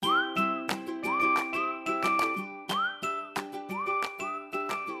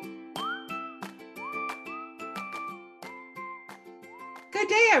Good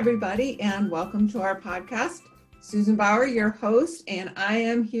day, everybody, and welcome to our podcast. Susan Bauer, your host, and I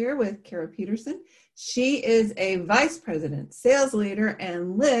am here with Kara Peterson. She is a vice president, sales leader,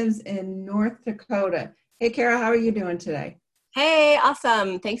 and lives in North Dakota. Hey, Kara, how are you doing today? Hey,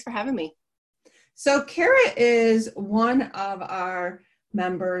 awesome. Thanks for having me. So Kara is one of our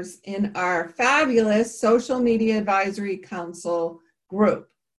members in our fabulous Social Media Advisory Council group.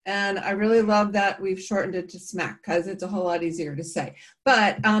 And I really love that we've shortened it to SMAC because it's a whole lot easier to say.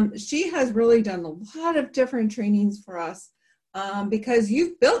 But she has really done a lot of different trainings for us because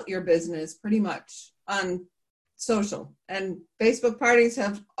you've built your business pretty much on social. And Facebook parties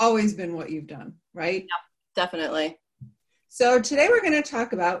have always been what you've done, right? Yep, definitely. So today we're going to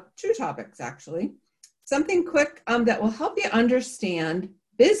talk about two topics, actually. Something quick that will help you understand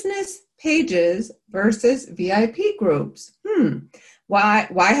business pages versus VIP groups.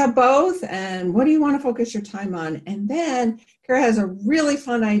 Why have both, and what do you want to focus your time on? And then Kara has a really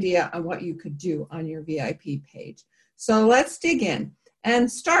fun idea on what you could do on your VIP page. So let's dig in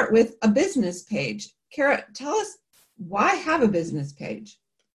and start with a business page. Kara, tell us, why have a business page?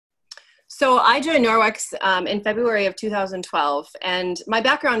 So I joined Norwex in February of 2012, and my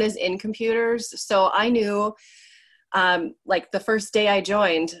background is in computers. So I knew, like the first day I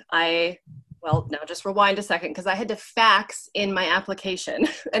joined, well, now just rewind a second, because I had to fax in my application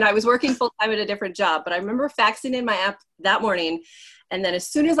and I was working full time at a different job, but I remember faxing in my app that morning. And then as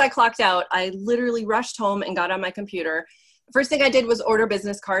soon as I clocked out, I literally rushed home and got on my computer. The first thing I did was order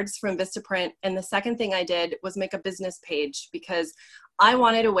business cards from Vistaprint. And the second thing I did was make a business page because I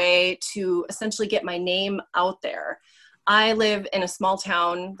wanted a way to essentially get my name out there. I live in a small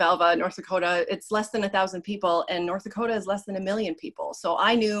town, Velva, North Dakota. It's less than 1,000 people, and North Dakota is less than 1 million people. So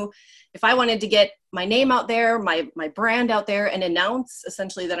I knew if I wanted to get my name out there, my brand out there, and announce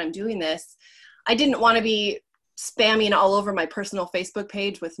essentially that I'm doing this, I didn't want to be spamming all over my personal Facebook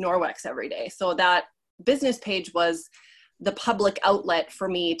page with Norwex every day. So that business page was the public outlet for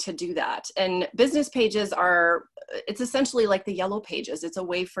me to do that. And business pages it's essentially like the yellow pages. It's a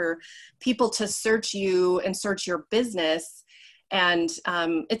way for people to search you and search your business. And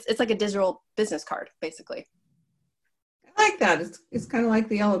it's like a digital business card, basically. I like that. It's kind of like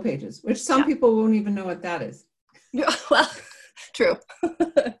the yellow pages, which some people won't even know what that is. Well, true.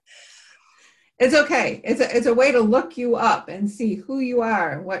 It's okay. It's a way to look you up and see who you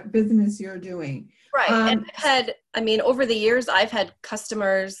are, what business you're doing. Right. And over the years, I've had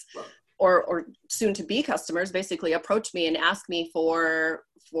customers or soon to be customers basically approach me and ask me for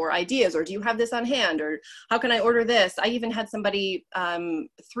ideas, or do you have this on hand, or how can I order this? I even had somebody 3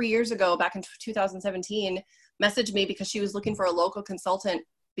 years ago, back in 2017, message me because she was looking for a local consultant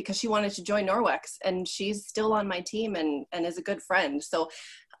because she wanted to join Norwex, and she's still on my team and is a good friend. So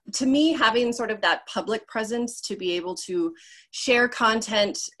to me, having sort of that public presence to be able to share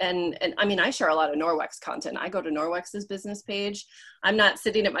content, and I share a lot of Norwex content. I go to Norwex's business page. I'm not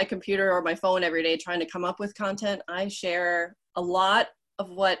sitting at my computer or my phone every day trying to come up with content. I share a lot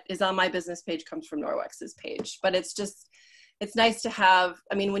of what is on my business page comes from Norwex's page. But it's nice to have,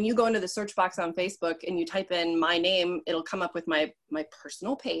 when you go into the search box on Facebook and you type in my name, it'll come up with my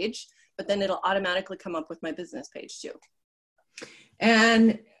personal page, but then it'll automatically come up with my business page too.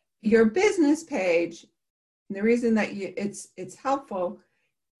 And your business page, the reason that it's helpful,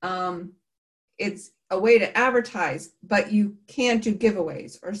 it's a way to advertise, but you can't do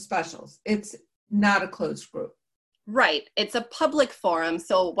giveaways or specials. It's not a closed group. Right. It's a public forum.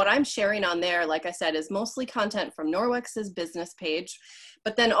 So what I'm sharing on there, like I said, is mostly content from Norwex's business page,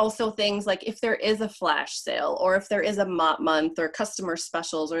 but then also things like if there is a flash sale, or if there is a month or customer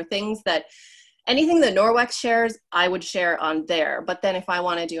specials, or anything that Norwex shares, I would share on there. But then if I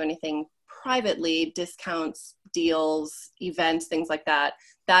want to do anything privately, discounts, deals, events, things like that,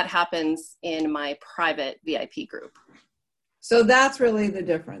 that happens in my private VIP group. So that's really the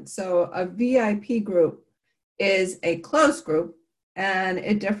difference. So a VIP group is a closed group, and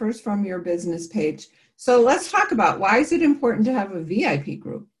it differs from your business page. So let's talk about, why is it important to have a VIP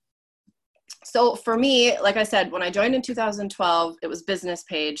group? So for me, like I said, when I joined in 2012, it was business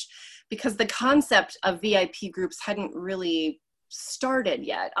page, because the concept of VIP groups hadn't really started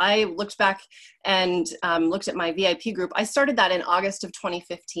yet. I looked back and looked at my VIP group. I started that in August of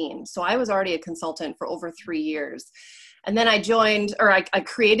 2015. So I was already a consultant for over 3 years. And then I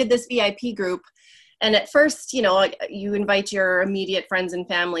created this VIP group. And at first, you invite your immediate friends and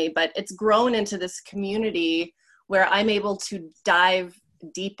family, but it's grown into this community where I'm able to dive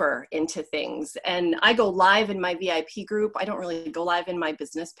deeper into things. And I go live in my VIP group. I don't really go live in my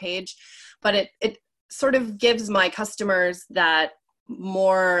business page, but it sort of gives my customers that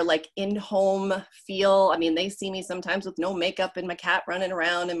more like in-home feel. I mean, they see me sometimes with no makeup and my cat running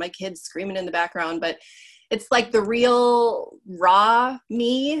around and my kids screaming in the background, but it's like the real raw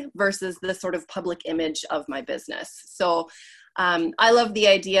me versus the sort of public image of my business. So I love the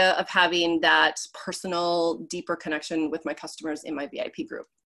idea of having that personal, deeper connection with my customers in my VIP group.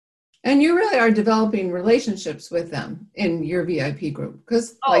 And you really are developing relationships with them in your VIP group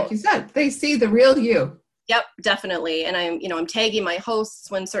because, like you said, they see the real you. Yep, definitely. And I'm tagging my hosts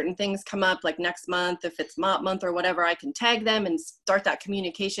when certain things come up, like next month, if it's mop month or whatever, I can tag them and start that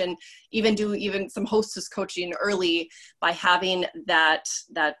communication, even some hostess coaching early by having that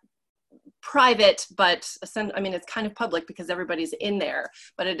private, but I mean, it's kind of public because everybody's in there,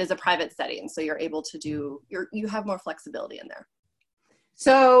 but it is a private setting. So you're able to you have more flexibility in there.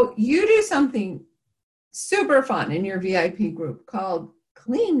 So you do something super fun in your VIP group called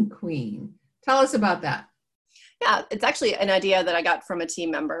Clean Queen. Tell us about that. Yeah, it's actually an idea that I got from a team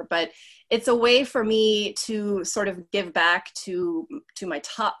member, but it's a way for me to sort of give back to my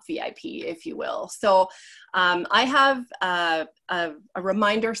top VIP, if you will. So I have a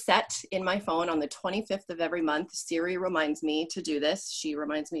reminder set in my phone on the 25th of every month. Siri reminds me to do this. She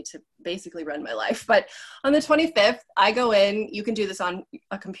reminds me to basically run my life. But on the 25th, I go in. You can do this on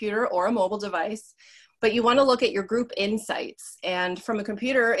a computer or a mobile device. But you want to look at your group insights. And from a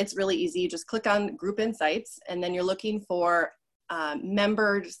computer, it's really easy. You just click on group insights, and then you're looking for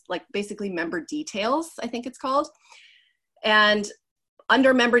members, like basically member details, I think it's called. And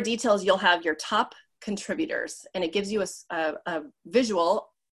under member details, you'll have your top contributors. And it gives you a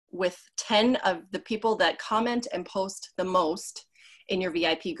visual with 10 of the people that comment and post the most in your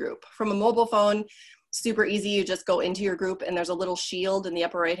VIP group. From a mobile phone, super easy. You just go into your group and there's a little shield in the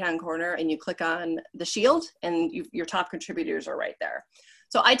upper right-hand corner and you click on the shield and your top contributors are right there.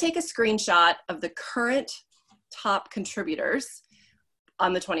 So I take a screenshot of the current top contributors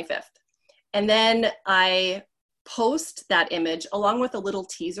on the 25th. And then I post that image along with a little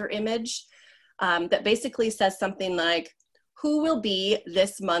teaser image that basically says something like, who will be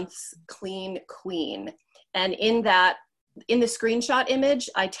this month's Clean Queen? And in the screenshot image,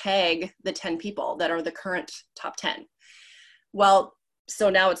 I tag the 10 people that are the current top 10. Well, so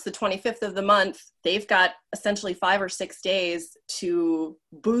now it's the 25th of the month. They've got essentially 5 or 6 days to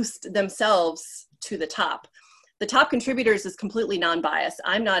boost themselves to the top. The top contributors is completely non-biased.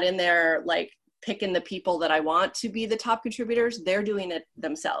 I'm not in there like picking the people that I want to be the top contributors. They're doing it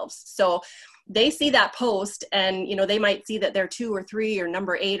themselves. So they see that post and, they might see that they're 2 or 3 or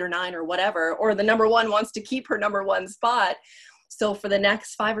number 8 or 9 or whatever, or the number 1 wants to keep her number 1 spot. So for the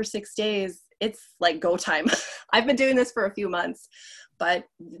next 5 or 6 days, it's like go time. I've been doing this for a few months, but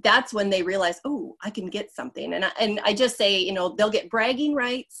that's when they realize, oh, I can get something. And I just say, they'll get bragging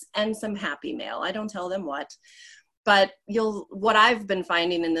rights and some happy mail. I don't tell them what, but what I've been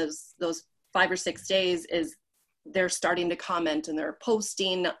finding in those 5 or 6 days is they're starting to comment and they're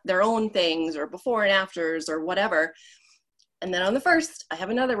posting their own things or before and afters or whatever. And then on the 1st, I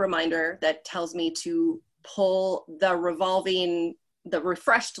have another reminder that tells me to pull the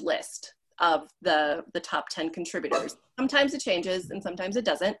refreshed list of the top 10 contributors. Sometimes it changes and sometimes it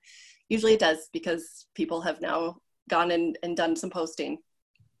doesn't. Usually it does because people have now gone and done some posting.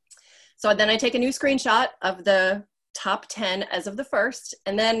 So then I take a new screenshot of the top 10 as of the 1st.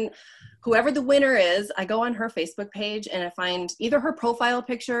 And then whoever the winner is, I go on her Facebook page and I find either her profile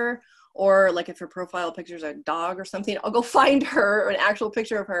picture or like if her profile picture is a dog or something, I'll go find her or an actual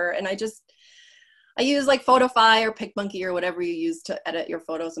picture of her. And I use like Photofy or PicMonkey or whatever you use to edit your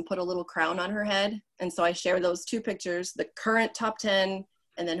photos and put a little crown on her head. And so I share those 2 pictures, the current top 10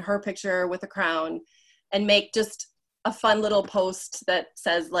 and then her picture with a crown, and make just a fun little post that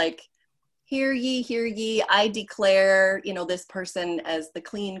says like, hear ye, I declare, this person as the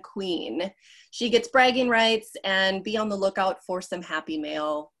Clean Queen. She gets bragging rights, and be on the lookout for some happy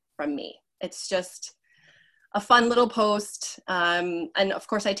mail from me. It's just a fun little post. And of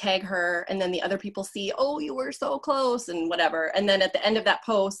course I tag her, and then the other people see, oh, you were so close and whatever. And then at the end of that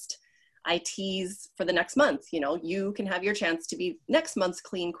post, I tease for the next month. You can have your chance to be next month's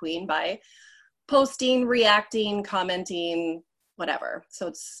Clean Queen by posting, reacting, commenting, whatever. So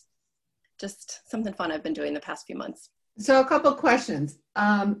it's just something fun I've been doing the past few months. So a couple questions.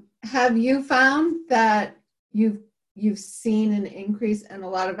 Have you found that you've seen an increase in a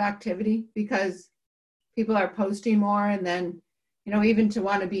lot of activity because people are posting more and then, even to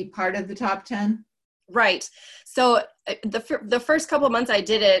want to be part of the top 10? Right. So the first couple of months I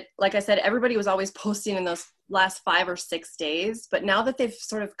did it, like I said, everybody was always posting in those last 5 or 6 days. But now that they've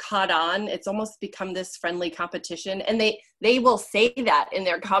sort of caught on, it's almost become this friendly competition. And they will say that in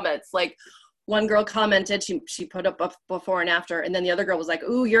their comments, like, one girl commented, she put up a before and after, and then the other girl was like,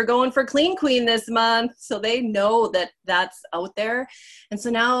 ooh, you're going for Clean Queen this month. So they know that that's out there. And so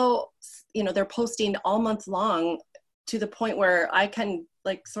now, you know, they're posting all month long to the point where I can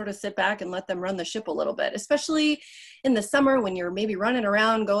like sort of sit back and let them run the ship a little bit, especially in the summer when you're maybe running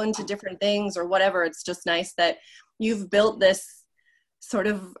around, going to different things or whatever. It's just nice that you've built this sort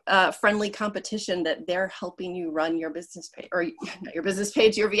of friendly competition that they're helping you run your business page, or not your business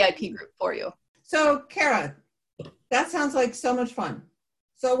page, your VIP group for you. So Kara, that sounds like so much fun.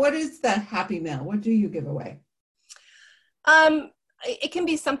 So what is the Happy Mail? What do you give away? It can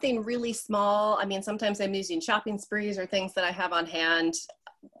be something really small. I mean, sometimes I'm using shopping sprees or things that I have on hand.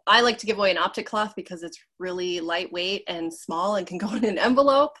 I like to give away an optic cloth because it's really lightweight and small and can go in an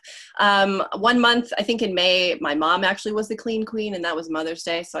envelope. 1 month, I think in May, my mom actually was the Clean Queen, and that was Mother's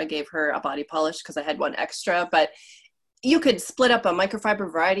Day. So I gave her a body polish because I had one extra. But you could split up a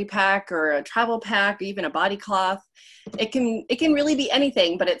microfiber variety pack or a travel pack, or even a body cloth. It can really be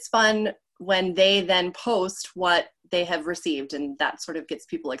anything, but it's fun when they then post what they have received, and that sort of gets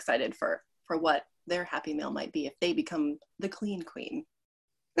people excited for what their Happy Mail might be if they become the Clean Queen.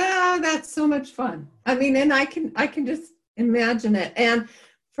 Oh, that's so much fun. I mean, and I can just imagine it. And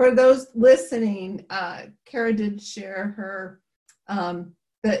for those listening, Kara did share her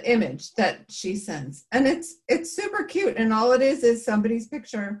the image that she sends, and it's super cute. And all it is somebody's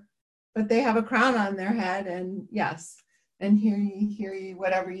picture, but they have a crown on their head, and yes, and hear ye,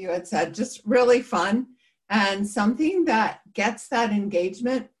 whatever you had said, just really fun and something that gets that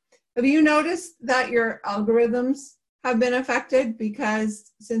engagement. Have you noticed that your algorithms have been affected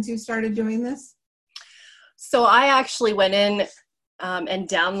because since you started doing this? So I actually went in and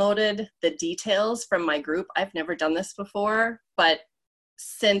downloaded the details from my group. I've never done this before, but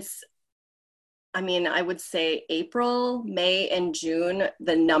since, I mean, I would say April, May, and June,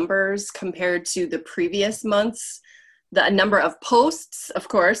 the numbers compared to the previous months, the number of posts, of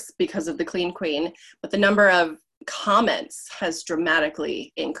course, because of the Clean Queen, but the number of comments has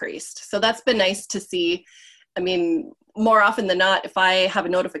dramatically increased. So that's been nice to see. I mean, more often than not, if I have a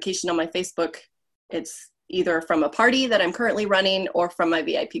notification on my Facebook, it's either from a party that I'm currently running or from my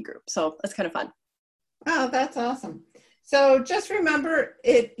VIP group. So that's kind of fun. Oh, that's awesome. So just remember,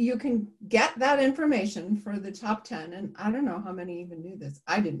 you can get that information for the top 10, and I don't know how many even knew this.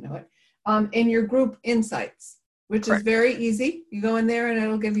 I didn't know it, in your group insights, which Correct. Is very easy. You go in there and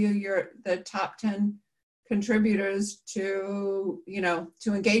it'll give you the top 10 contributors to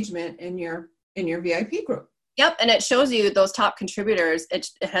engagement in your VIP group. Yep, and it shows you those top contributors. It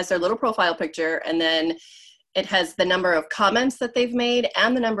has their little profile picture, and then it has the number of comments that they've made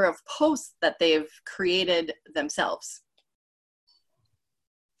and the number of posts that they've created themselves.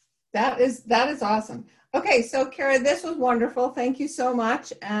 That is awesome. Okay, so Kara, this was wonderful. Thank you so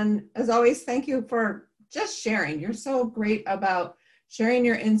much. And as always, thank you for just sharing. You're so great about sharing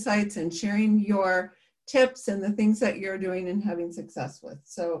your insights and sharing your tips and the things that you're doing and having success with.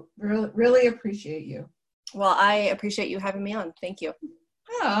 So really appreciate you. Well, I appreciate you having me on. Thank you.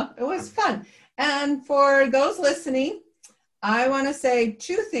 Yeah, it was fun. And for those listening, I want to say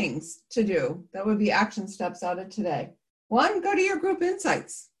 2 things to do that would be action steps out of today. 1, go to your group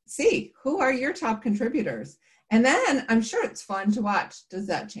insights. See who are your top contributors. And then I'm sure it's fun to watch. Does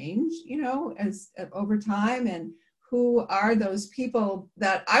that change, as over time? And who are those people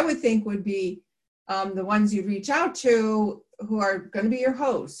that I would think would be the ones you reach out to, who are going to be your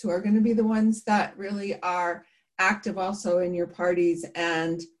hosts, who are going to be the ones that really are active also in your parties.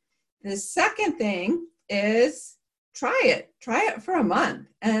 And the second thing is try it for a month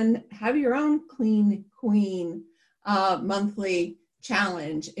and have your own Clean Queen monthly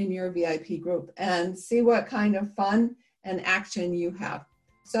challenge in your VIP group and see what kind of fun and action you have.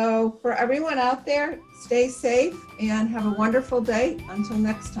 So for everyone out there, stay safe and have a wonderful day. Until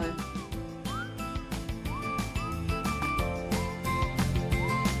next time.